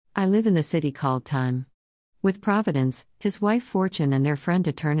I live in the city called Time. With Providence, his wife Fortune, and their friend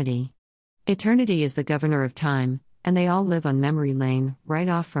Eternity. Eternity is the governor of time, and they all live on memory lane, right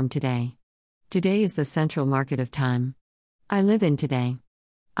off from today. Today is the central market of time. I live in today.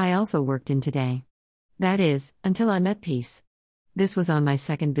 I also worked in today. That is, until I met Peace. This was on my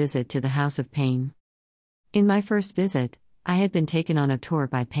second visit to the House of Pain. In my first visit, I had been taken on a tour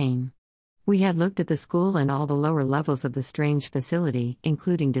by Pain. We had looked at the school and all the lower levels of the strange facility,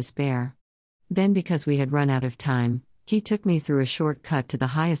 including Despair. Then, because we had run out of time, he took me through a short cut to the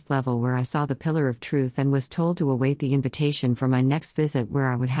highest level where I saw the Pillar of Truth and was told to await the invitation for my next visit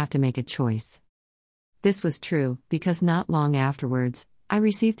where I would have to make a choice. This was true, because not long afterwards, I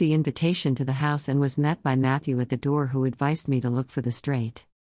received the invitation to the house and was met by Matthew at the door, who advised me to look for the straight.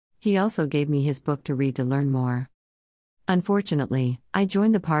 He also gave me his book to read to learn more. Unfortunately, I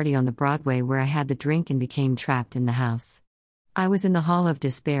joined the party on the Broadway where I had the drink and became trapped in the house. I was in the Hall of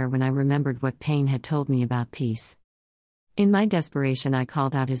Despair when I remembered what Pain had told me about Peace. In my desperation, I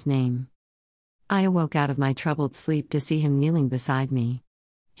called out his name. I awoke out of my troubled sleep to see him kneeling beside me.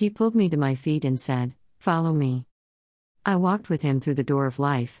 He pulled me to my feet and said, "Follow me." I walked with him through the door of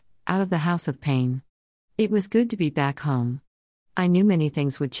life, out of the House of Pain. It was good to be back home. I knew many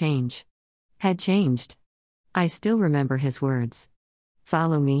things would change. Had changed. I still remember his words.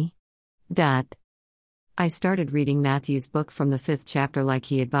 Follow me. I started reading Matthew's book from the 5th chapter like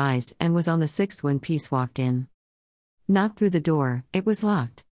he advised, and was on the 6th when Peace walked in. Not through the door, it was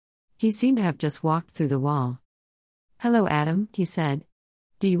locked. He seemed to have just walked through the wall. "Hello, Adam," he said.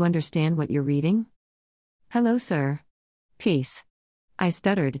 "Do you understand what you're reading?" "Hello, sir." "Peace." I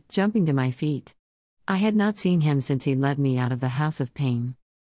stuttered, jumping to my feet. I had not seen him since he led me out of the House of Pain.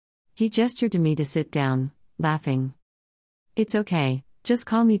 He gestured to me to sit down, laughing. "It's okay, just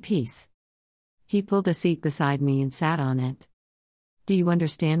call me Peace." He pulled a seat beside me and sat on it. "Do you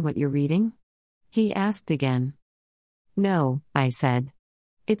understand what you're reading?" he asked again. "No," I said.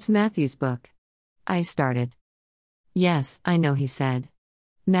 "It's Matthew's book." I started. "Yes, I know," he said.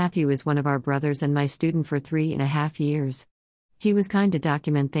 "Matthew is one of our brothers and my student for 3.5 years. He was kind to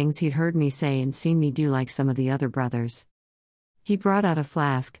document things he'd heard me say and seen me do like some of the other brothers." He brought out a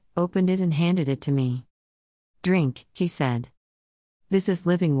flask, opened it and handed it to me. "Drink," he said. "This is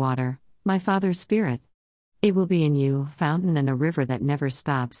living water, my Father's Spirit. It will be in you a fountain and a river that never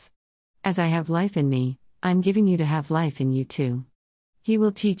stops. As I have life in me, I'm giving you to have life in you too. He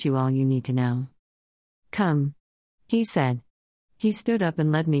will teach you all you need to know." "Come," he said. He stood up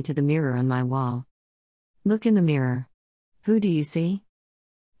and led me to the mirror on my wall. "Look in the mirror. Who do you see?"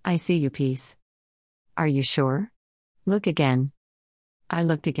 "I see you, Peace." "Are you sure?" "Look again." I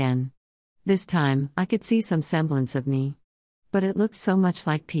looked again. This time, I could see some semblance of me. But it looked so much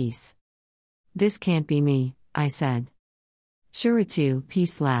like Peace. "This can't be me," I said. "Sure it's you,"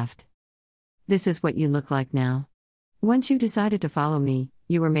 Peace laughed. "This is what you look like now. Once you decided to follow me,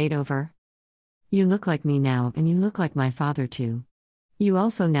 you were made over. You look like me now, and you look like my father too. You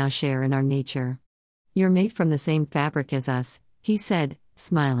also now share in our nature. You're made from the same fabric as us," he said,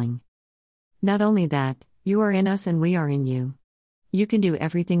 smiling. "Not only that, you are in us and we are in you. You can do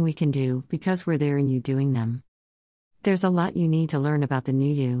everything we can do because we're there in you doing them. There's a lot you need to learn about the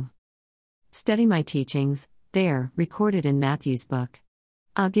new you. Study my teachings, they're recorded in Matthew's book.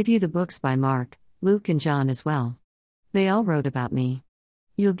 I'll give you the books by Mark, Luke and John as well. They all wrote about me.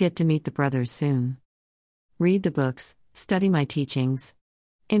 You'll get to meet the brothers soon. Read the books, study my teachings.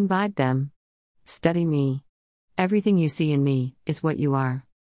 Imbibe them. Study me. Everything you see in me is what you are."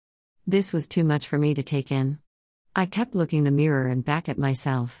 This was too much for me to take in. I kept looking the mirror and back at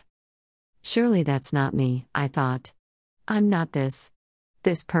myself. Surely that's not me, I thought. I'm not this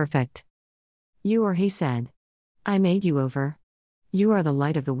perfect. "You are," he said. "I made you over. You are the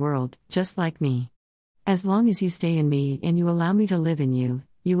light of the world, just like me. As long as you stay in me and you allow me to live in you,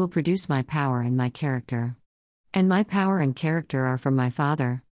 you will produce my power and my character. And my power and character are from my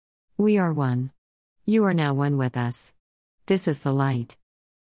Father. We are one. You are now one with us. This is the light.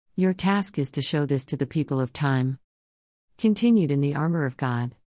 Your task is to show this to the people of time." Continued in the armor of God.